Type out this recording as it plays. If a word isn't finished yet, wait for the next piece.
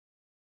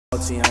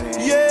Yeah.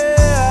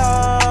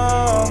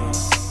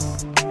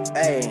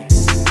 Hey.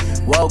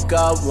 Woke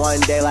up one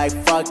day like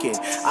fuck it.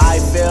 I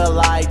feel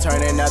like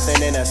turning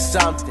nothing into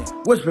something.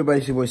 What's up, everybody?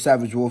 It's your boy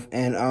Savage Wolf,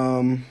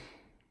 and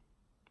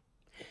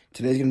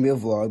today's gonna be a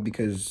vlog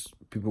because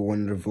people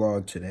wanted a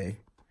vlog today.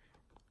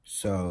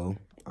 So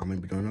I'm gonna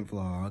be doing a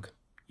vlog.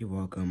 You're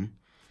welcome.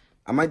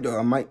 I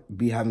might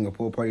be having a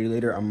pool party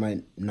later. I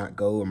might not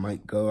go. I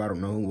might go. I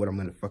don't know what I'm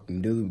gonna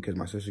fucking do because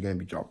my sister's gonna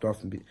be dropped off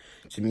to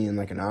me in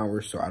like an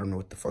hour, so I don't know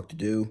what the fuck to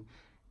do.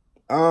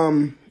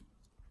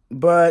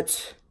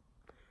 But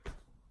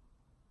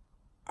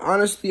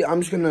honestly, I'm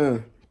just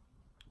gonna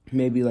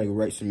maybe like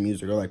write some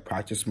music or like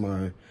practice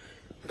my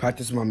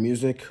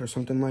music or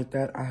something like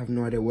that. I have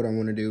no idea what I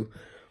want to do,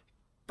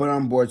 but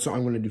I'm bored, so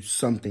I'm gonna do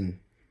something.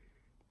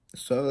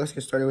 So let's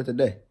get started with the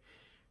day.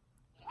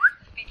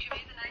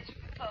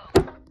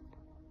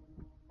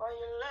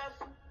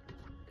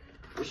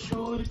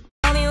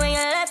 Tell me when you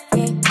left,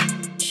 yeah.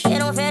 It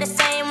don't feel the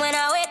same when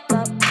I wake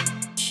up.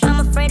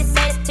 I'm afraid to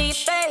say this to your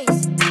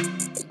face.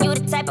 You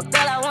the type of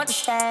girl I want to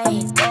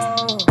stay.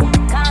 Oh,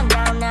 calm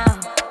down now,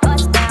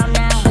 bust down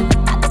now.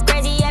 I go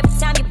crazy every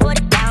time you put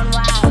it down.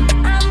 Wow,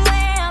 I'm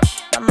way up,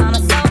 my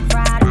mama's so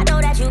proud. I know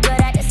that you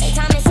good at the same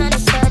time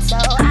misunderstood. So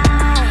I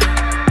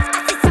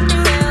see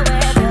something real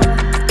with you,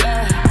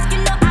 yeah. You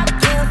know I would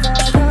kill for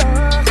you,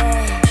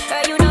 yeah.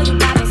 Girl, you know you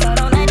got me, so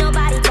don't let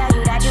nobody tell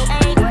you that you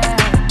ain't real.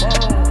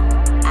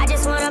 I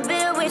just wanna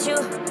build with you.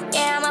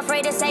 Yeah, I'm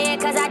afraid to say it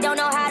cause I don't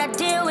know how to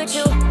deal with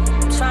you.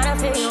 I'm trying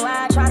to figure you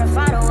out, trying to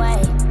find a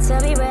way to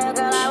be real,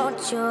 girl, I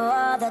want you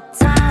all the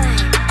time.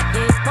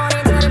 Yeah,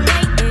 morning to the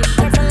night, yeah,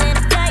 canceling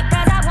the flight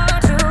cause I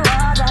want you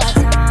all the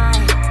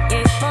time.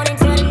 Yeah, morning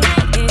to the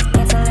night, yeah,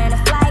 canceling the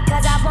flight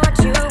cause I want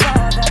you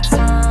all the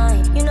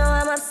time. You know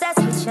I'm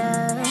obsessed with you.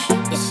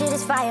 Your shit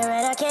is fire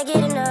and I can't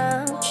get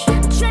enough.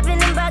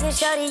 Tripping and bugging,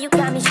 shorty, you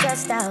got me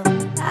stressed out.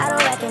 I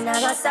don't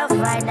recognize myself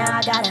right now.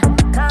 I gotta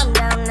calm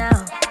down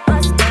now,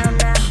 bust down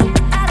now.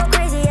 I go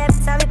crazy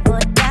every time you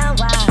put it down.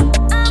 Wow,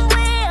 I'm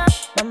way up,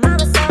 my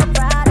mama's so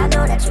proud. I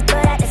know that you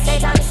good at the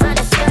same time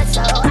misunderstood.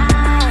 So I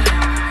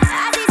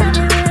see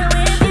something real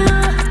with you,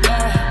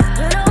 yeah.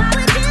 You know I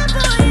would kill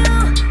for you,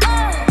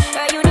 oh.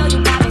 Girl, you know you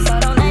got me, so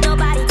don't let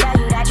nobody tell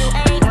you that you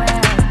ain't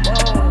real.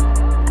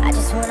 Whoa. I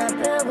just wanna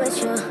build with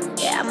you.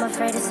 Yeah, I'm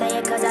afraid to say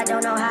it cause I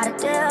don't know how to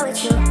deal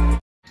with you.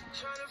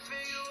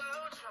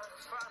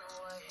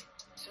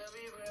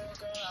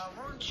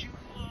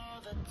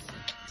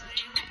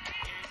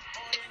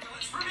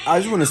 I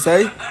just want to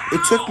say,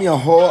 it took me a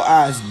whole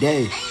ass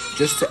day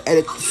just to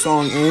edit the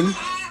song in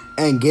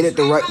and get it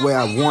the right way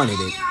I wanted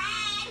it.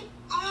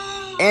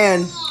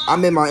 And I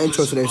made my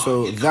intro today,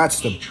 so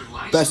that's the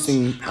best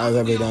thing I've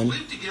ever done.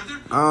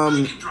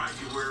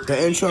 The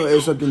intro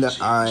is something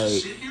that I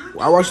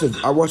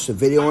watched the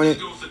video on it,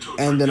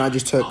 and then I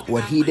just took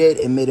what he did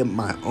and made it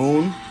my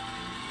own.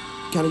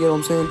 Kind of get what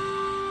I'm saying?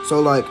 So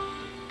like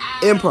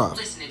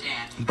improv.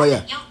 But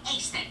yeah,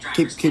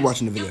 keep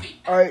watching the video.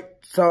 All right.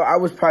 So I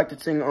was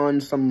practicing on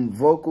some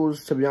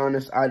vocals. To be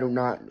honest, I do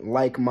not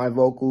like my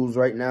vocals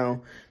right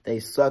now.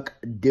 They suck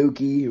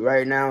dookie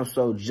right now.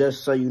 So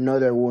just so you know,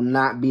 there will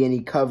not be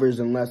any covers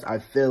unless I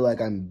feel like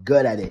I'm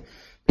good at it.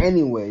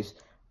 Anyways,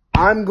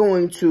 I'm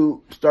going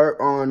to start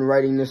on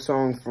writing this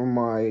song for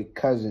my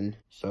cousin.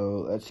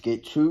 So let's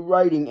get to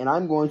writing, and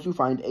I'm going to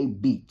find a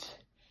beat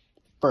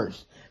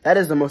first. That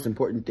is the most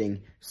important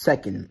thing.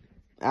 Second,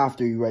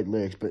 after you write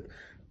lyrics. But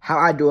how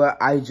I do it,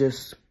 I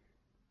just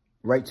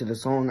write to the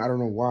song. I don't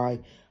know why.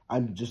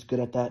 I'm just good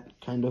at that,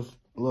 kind of,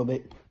 a little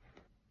bit.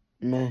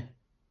 Meh.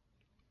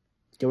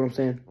 Get what I'm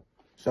saying?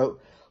 So,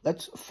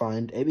 let's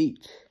find a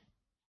beat.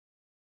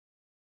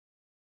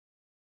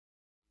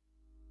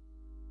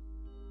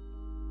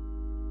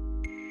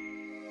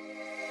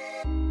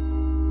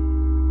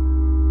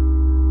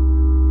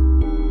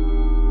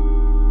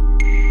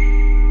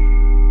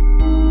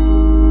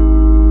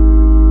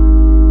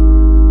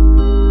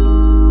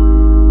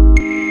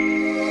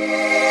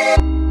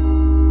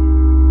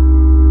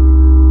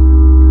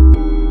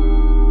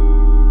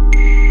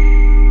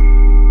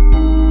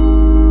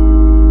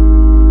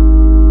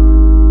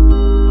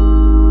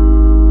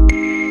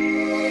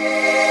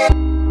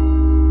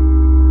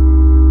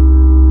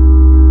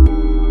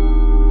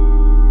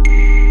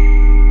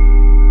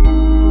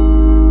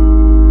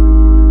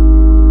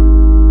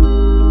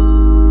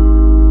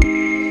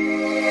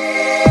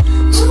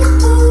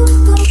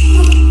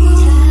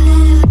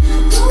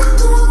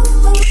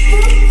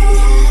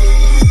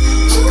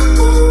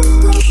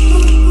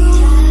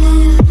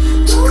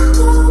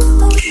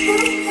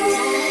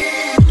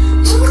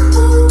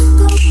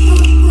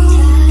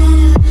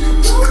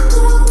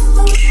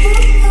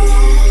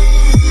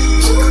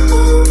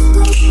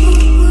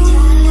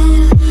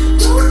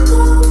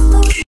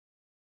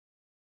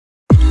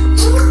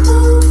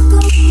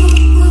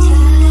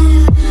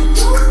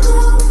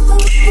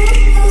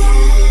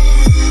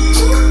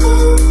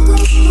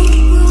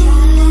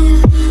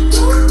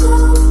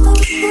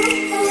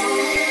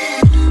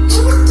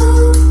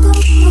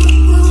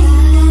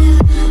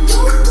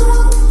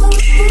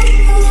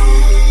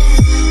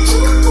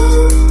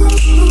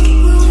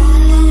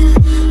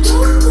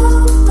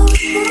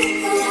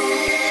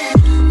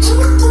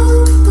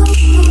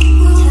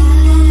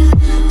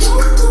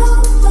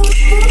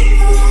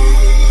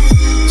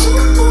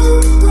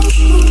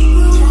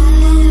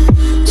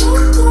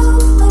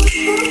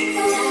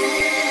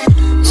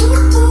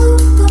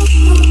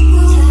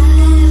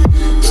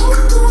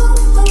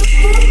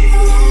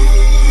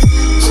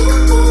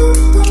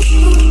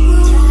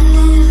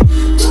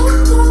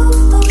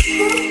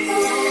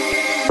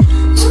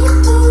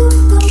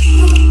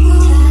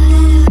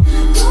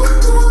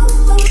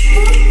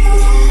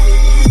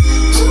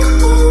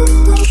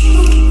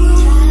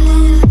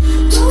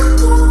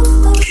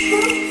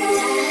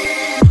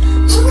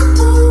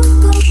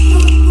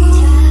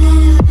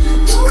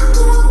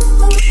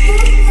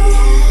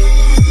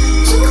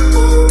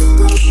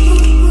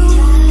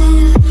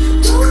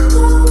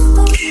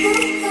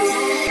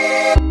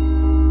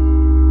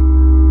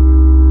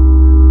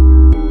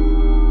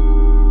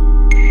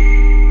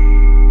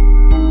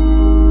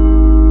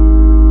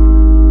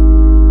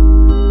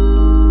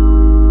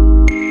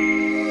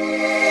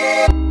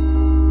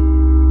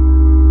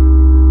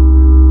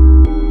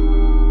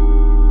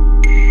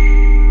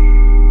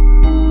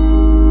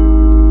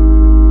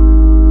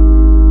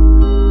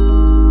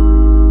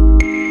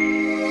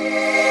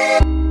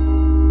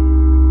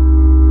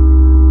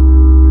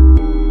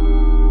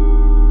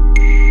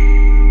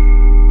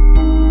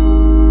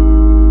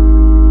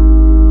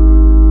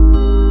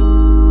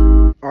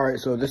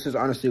 this is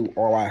honestly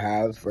all I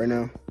have right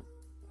now.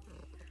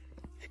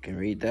 If you can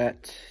read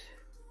that.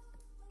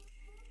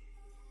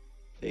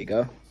 There you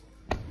go.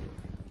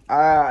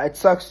 It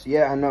sucks,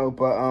 yeah, I know,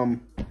 but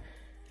I'm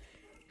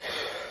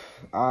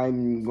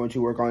going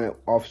to work on it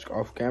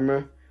off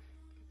camera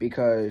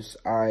because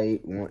I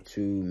want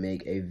to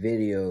make a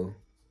video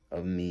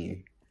of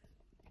me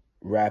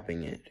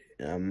rapping it.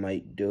 And I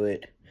might do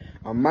it.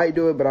 I might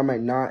do it, but I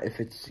might not if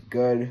it's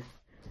good.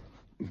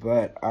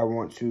 But I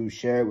want to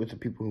share it with the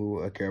people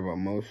who I care about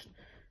most.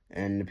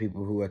 And the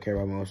people who I care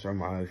about most are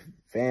my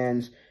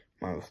fans,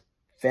 my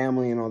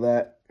family, and all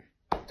that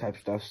type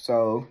stuff.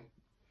 So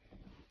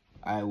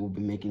I will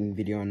be making a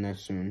video on that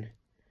soon.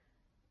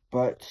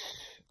 But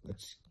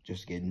let's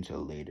just get into it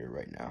later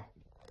right now.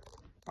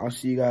 I'll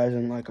see you guys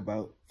in like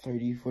about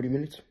 30-40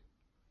 minutes.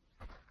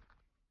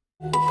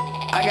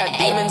 I got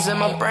demons in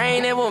my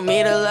brain, they want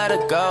me to let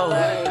it go.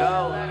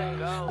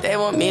 They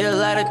want me to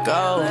let it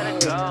go.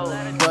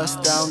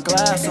 Bust down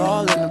glass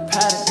all in the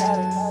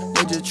paddock.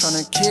 They just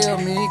tryna kill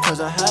me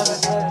cause I have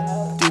it.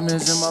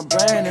 Demons in my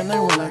brain and they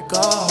won't let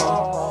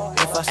go.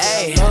 If I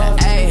say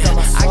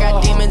I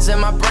got demons in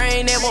my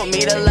brain, they want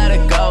me to let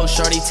it go.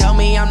 Shorty tell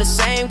me I'm the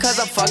same cause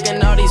I'm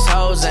fucking all these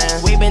hoes.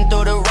 And we been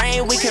through the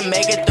rain, we can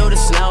make it through the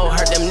snow.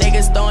 Heard them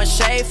niggas throwing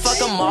shade, fuck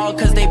them all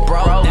cause they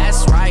broke.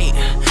 That's right,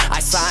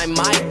 I signed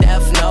my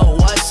death note,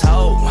 what's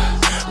hope?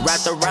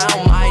 Wrapped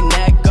around my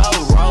neck, go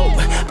rope.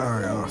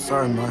 Alright,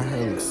 sorry, my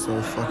hair looks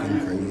so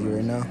fucking crazy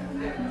right now.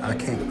 I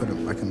can't put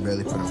them, I can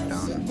barely put them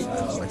down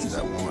as much as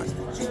I want.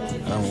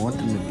 But I want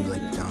them to be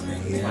like down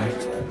here.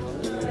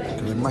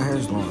 Cause like, my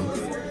hair's long,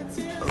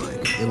 but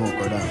like it won't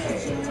go down.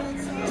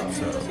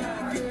 So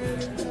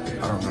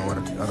I don't know what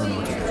to do. But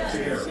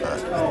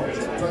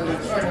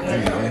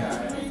anyway,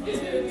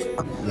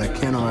 that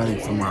candle lighting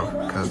for my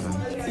cousin.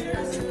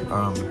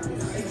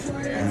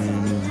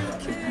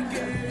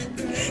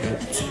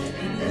 Shit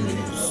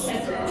is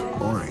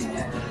boring.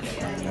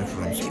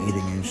 Everyone's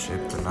eating and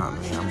shit, but not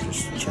me. I'm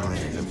just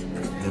chilling in the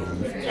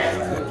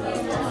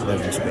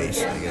living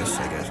space, I guess.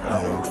 I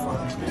don't know what the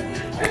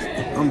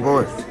fuck. I'm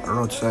bored. I don't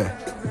know what to say. I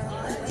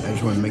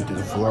just want to make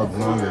this vlog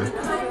longer.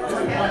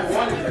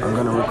 I'm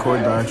gonna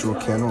record the actual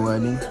candle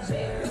lighting.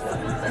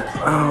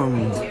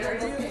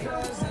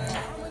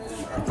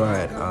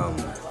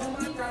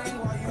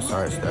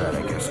 Besides that,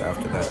 I guess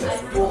after that,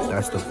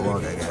 that's the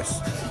vlog, I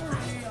guess.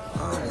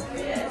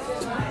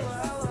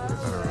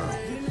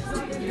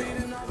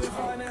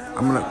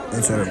 I'm gonna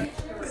insert a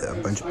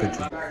bunch of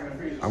pictures.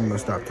 I'm gonna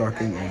stop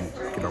talking and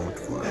get on with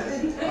the vlog.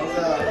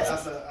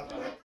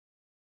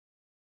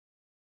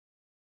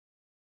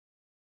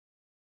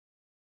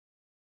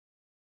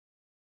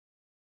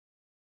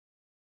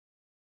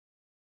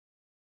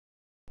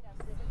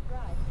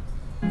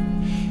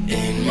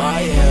 In my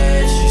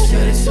head, she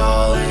said it's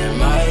all in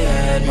my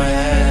head,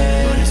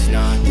 but it's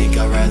not. Think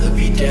I'd rather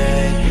be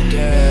dead,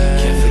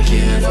 Can't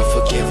forgive or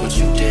forgive what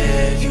you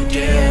did,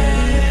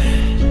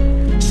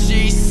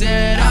 She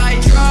said I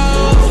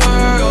drove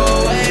her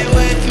away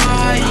with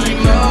my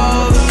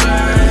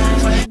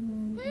emotions. I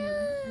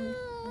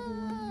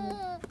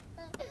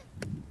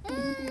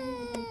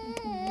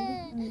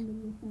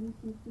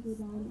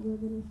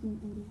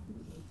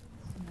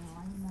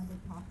remember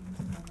talking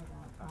to him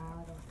about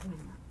God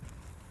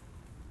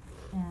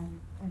and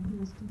he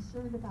was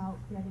concerned about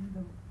getting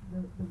the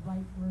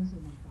right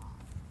version of God.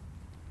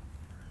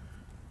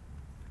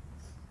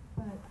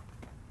 But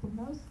the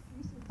most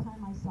recent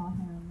time I saw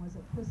him was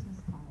at Christmas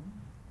time,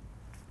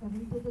 and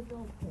we did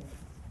adult things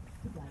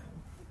together.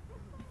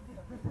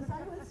 Because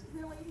I was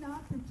really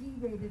not the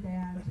G-rated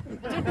aunt.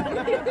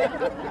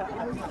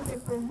 I was sort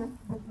of been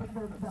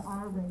the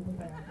R-rated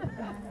aunt.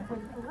 And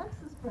when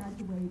Alexis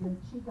graduated,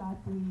 she got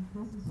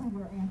this is who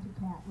your Auntie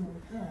Cat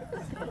really is.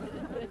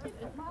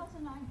 But Miles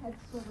and I had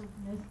sort of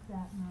missed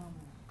that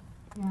moment.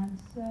 And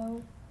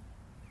so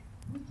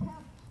we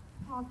kept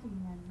talking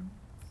and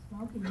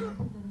smoking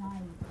into the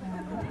night.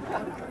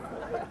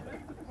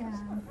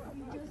 And we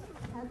just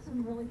had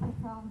some really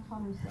profound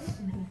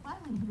conversations. And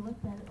finally he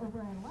looked over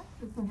at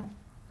Alexis and went,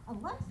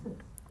 Alexis,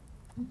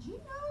 did you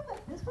know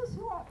that this was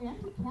who our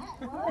Auntie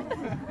Cat was?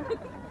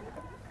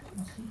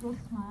 And she just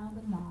smiled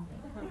and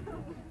nodded.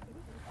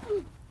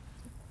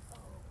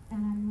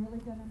 And I'm really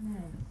going to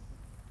miss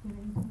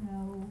getting to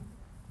know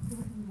who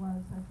he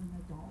was as an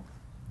adult.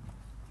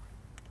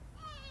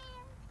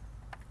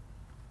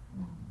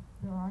 No,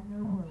 there are no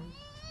words.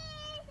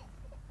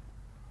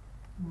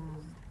 No,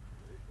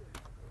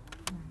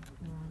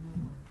 there are no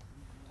words.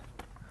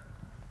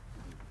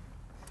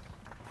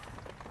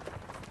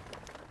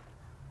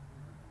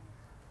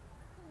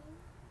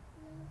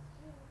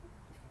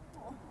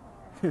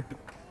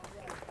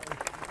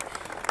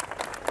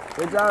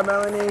 Good job,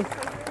 Melanie.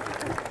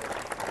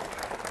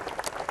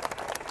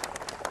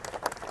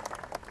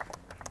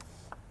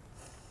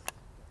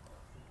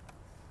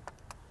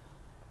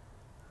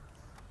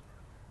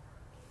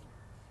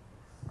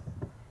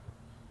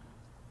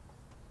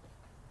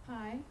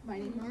 Hi, my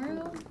name's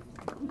Maro. It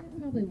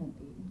probably won't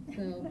be.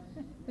 So,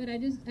 but I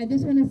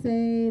just want to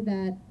say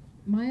that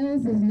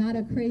Miles is not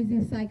a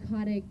crazy,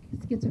 psychotic,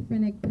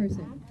 schizophrenic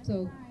person.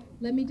 So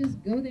let me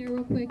just go there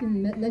real quick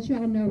and let you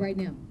all know right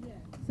now.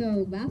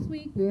 So last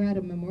week we were at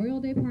a Memorial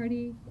Day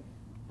party.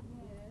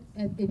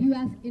 If you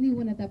ask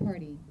anyone at that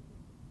party,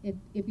 if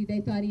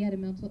they thought he had a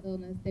mental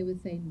illness, they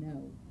would say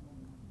no.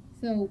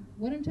 So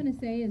what I'm trying to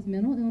say is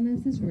mental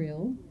illness is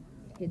real.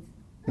 It's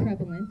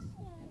prevalent.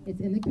 It's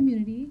in the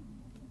community.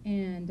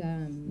 And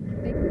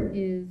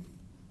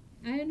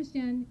I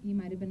understand he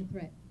might have been a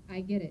threat. I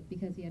get it,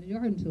 because he had a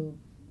garden tool.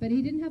 But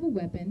he didn't have a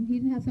weapon. He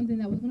didn't have something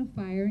that was going to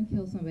fire and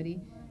kill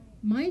somebody.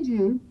 Mind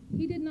you,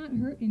 he did not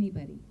hurt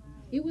anybody.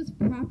 It was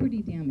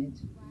property damage.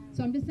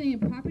 So I'm just saying,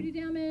 property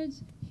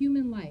damage,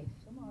 human life.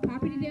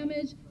 Property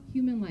damage,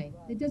 human life.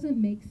 It doesn't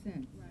make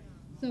sense.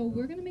 So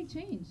we're going to make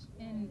change.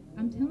 And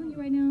I'm telling you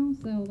right now,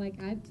 so like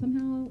I'm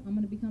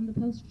going to become the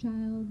poster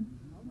child.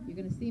 You're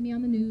going to see me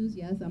on the news.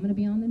 Yes, I'm going to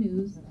be on the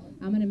news.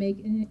 I'm going to make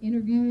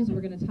interviews.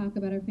 We're going to talk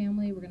about our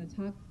family. We're going to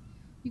talk.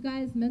 You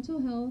guys,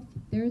 mental health,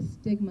 there's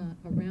stigma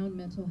around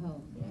mental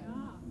health.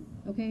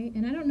 Okay?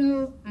 And I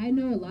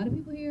know a lot of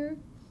people here.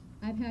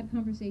 I've had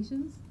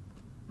conversations.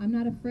 I'm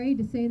not afraid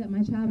to say that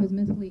my child was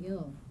mentally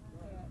ill.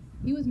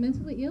 He was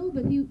mentally ill,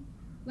 but he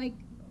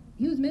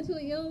was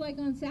mentally ill like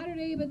on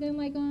Saturday, but then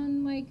like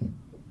on like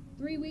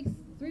 3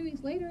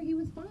 weeks later, he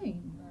was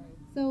fine.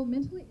 So a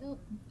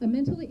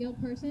mentally ill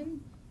person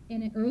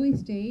in an early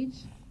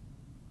stage,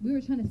 we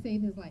were trying to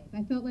save his life.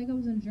 I felt like I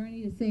was on a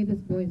journey to save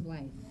this boy's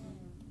life.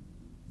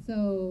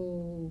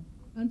 So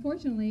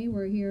unfortunately,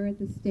 we're here at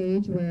the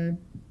stage where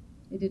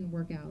it didn't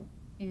work out.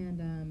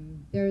 And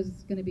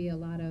there's going to be a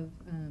lot of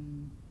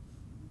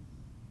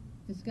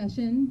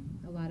discussion,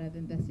 a lot of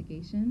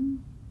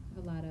investigation,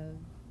 a lot of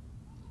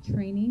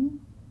training,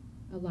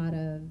 a lot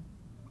of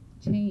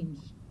change.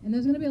 And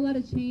there's going to be a lot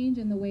of change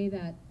in the way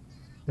that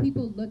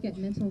people look at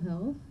mental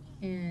health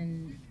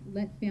and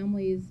let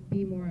families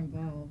be more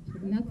involved.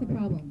 And that's the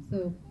problem.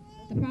 So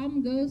the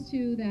problem goes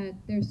to that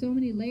there's so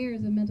many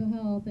layers of mental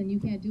health and you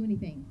can't do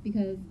anything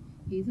because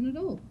he's an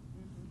adult.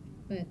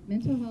 But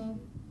mental health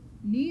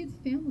needs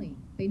family.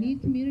 They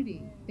need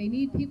community. They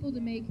need people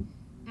to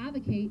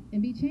advocate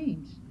and be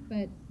changed.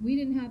 But we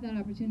didn't have that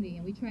opportunity,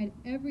 and we tried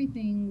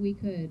everything we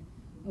could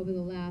over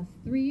the last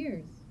 3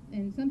 years.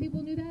 And some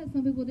people knew that,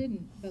 some people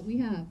didn't, but we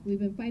have. We've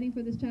been fighting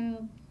for this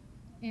child.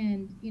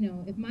 And you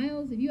know, if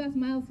you ask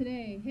Miles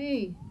today,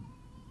 hey, do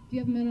you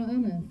have a mental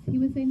illness? He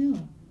would say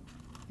no,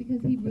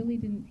 because he really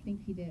didn't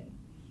think he did.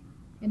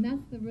 And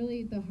that's the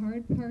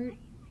hard part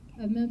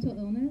of mental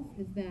illness,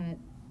 is that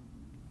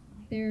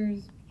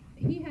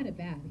he had it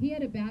bad. He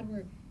had it bad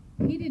where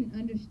he didn't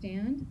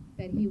understand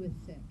that he was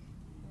sick.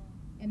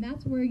 And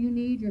that's where you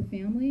need your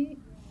family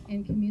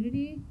and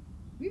community,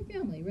 your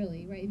family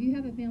really, right? If you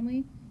have a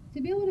family,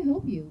 to be able to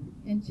help you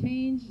and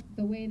change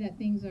the way that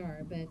things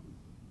are. But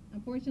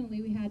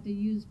unfortunately, we had to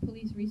use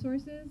police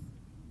resources,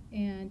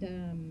 and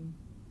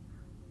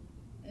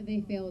they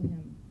failed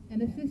him.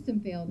 And the system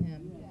failed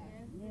him.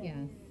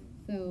 Yes.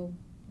 So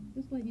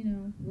just let you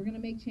know, we're going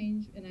to make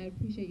change, and I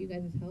appreciate you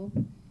guys' help.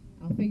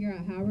 I'll figure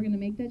out how we're going to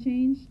make that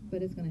change,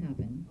 but it's going to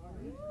happen.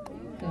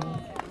 So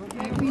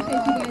I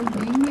appreciate you guys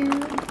being here.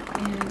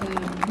 And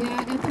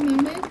yeah, at the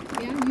moment,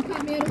 yeah, you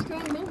caught me at a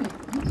strong moment.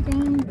 I'm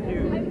strong.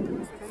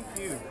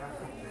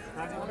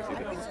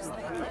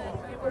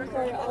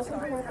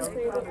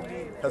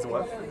 That's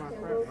what?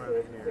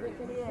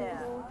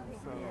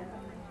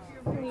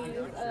 Please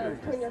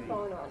turn your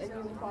phone on and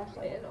use a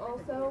flashlight. And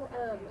also,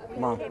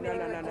 Mom. did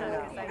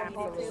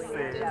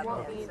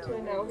want me to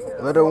announce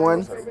that Little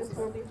one. service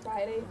will be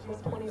Friday, June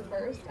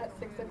 21st at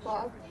 6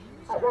 o'clock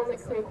at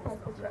Walnut Creek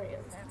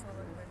Presbyterian.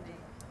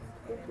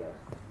 Thank you.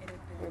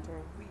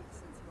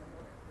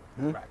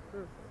 Hmm?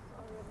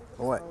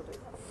 What?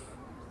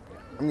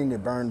 I'm gonna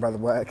get burned by the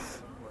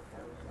wax.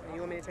 You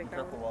want me to take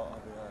that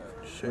one?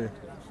 Sure.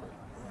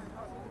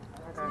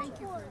 Thank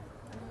you.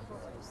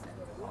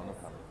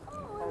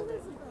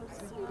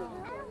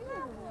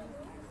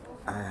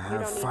 I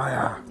have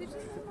fire.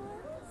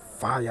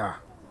 Fire.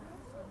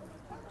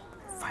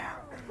 Fire.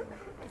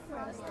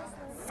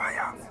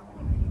 Fire.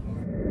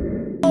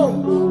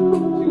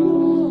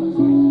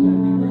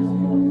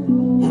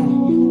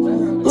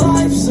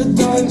 Life's a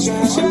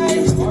dungeon,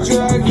 chase the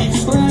dragon,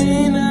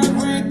 slaying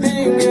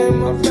everything in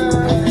my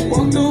path.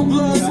 Walk through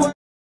blood.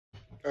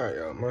 Alright,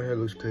 y'all, my hair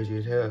looks crazy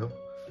as hell,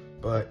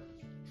 but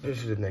this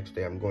is the next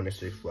day. I'm going to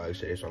Six Flags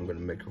today, so I'm going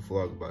to make a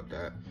vlog about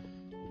that.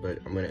 But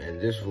I'm going to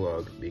end this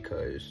vlog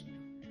because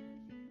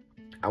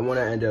I want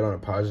to end it on a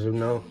positive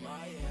note.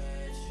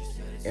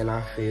 And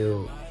I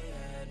feel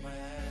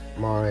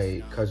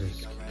my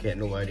cousin's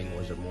candle lighting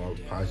was a more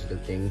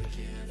positive thing.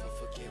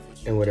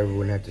 And what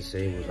everyone had to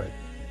say was like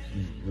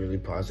really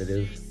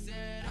positive.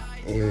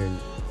 And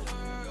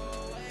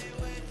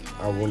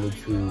I wanted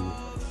to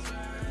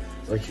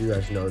let you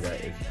guys know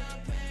that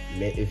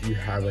if you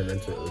have a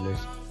mental illness,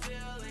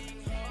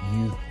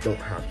 you don't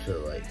have to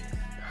like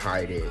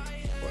hide it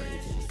or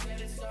anything.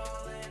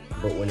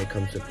 But when it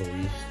comes to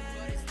police,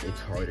 it's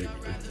harder.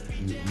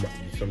 You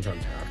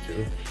sometimes have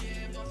to,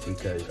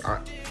 because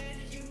I'm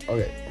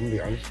gonna be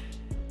honest.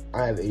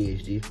 I have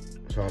ADHD,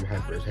 so I'm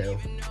hyper as hell.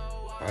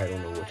 I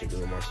don't know what to do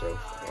with myself.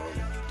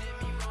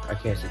 I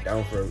can't sit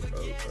down for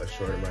a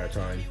short amount of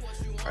time.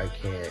 I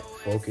can't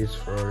focus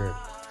for a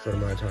short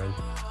amount of time.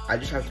 I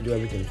just have to do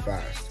everything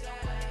fast.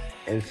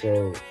 And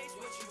so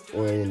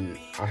when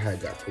I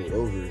had got pulled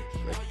over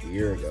like a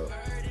year ago,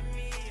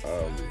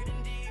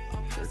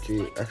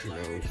 actually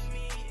no, it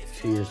was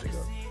 2 years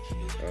ago,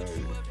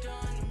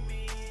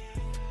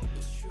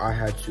 I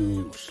had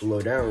to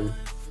slow down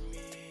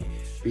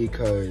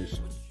because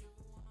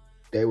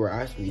they were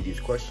asking me these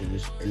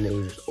questions and they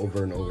were just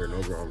over and over and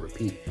over on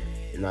repeat,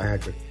 and I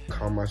had to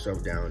calm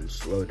myself down and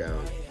slow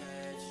down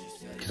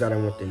because I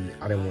didn't want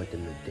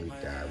them to think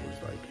that I was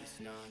like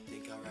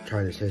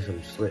trying to say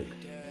something slick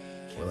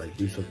or like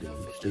do something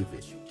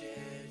stupid.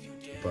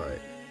 But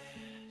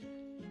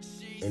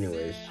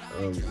anyways,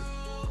 I don't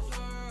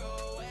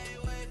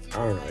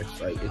know, it's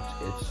like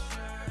it's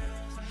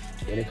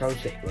when it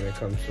comes to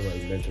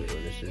like mental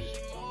illnesses,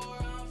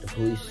 the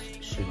police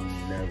should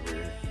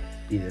never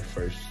be the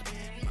first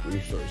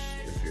resource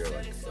if you're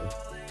like a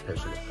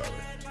person of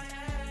color,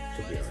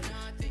 to be honest.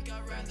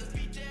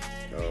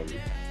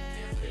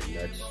 And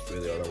that's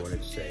really all I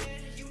wanted to say.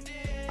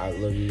 I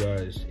love you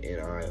guys,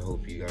 and I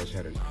hope you guys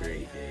had a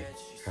great day.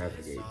 Have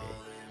a great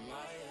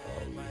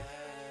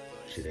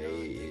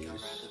day.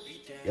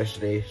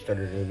 Yesterday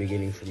started in the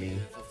beginning for me.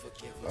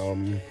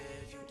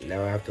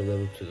 Now I have to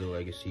live up to the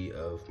legacy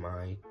of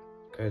my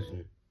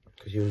cousin,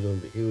 because he was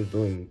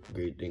doing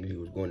great things. He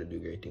was going to do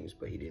great things,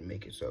 but he didn't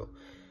make it. So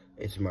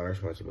it's my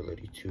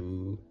responsibility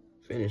to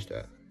finish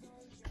that.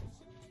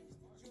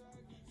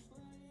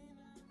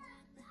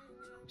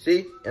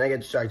 See, and I get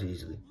distracted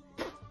easily.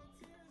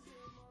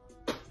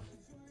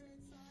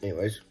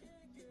 Anyways,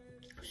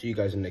 see you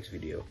guys in the next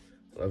video.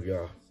 Love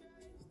y'all.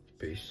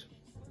 Peace.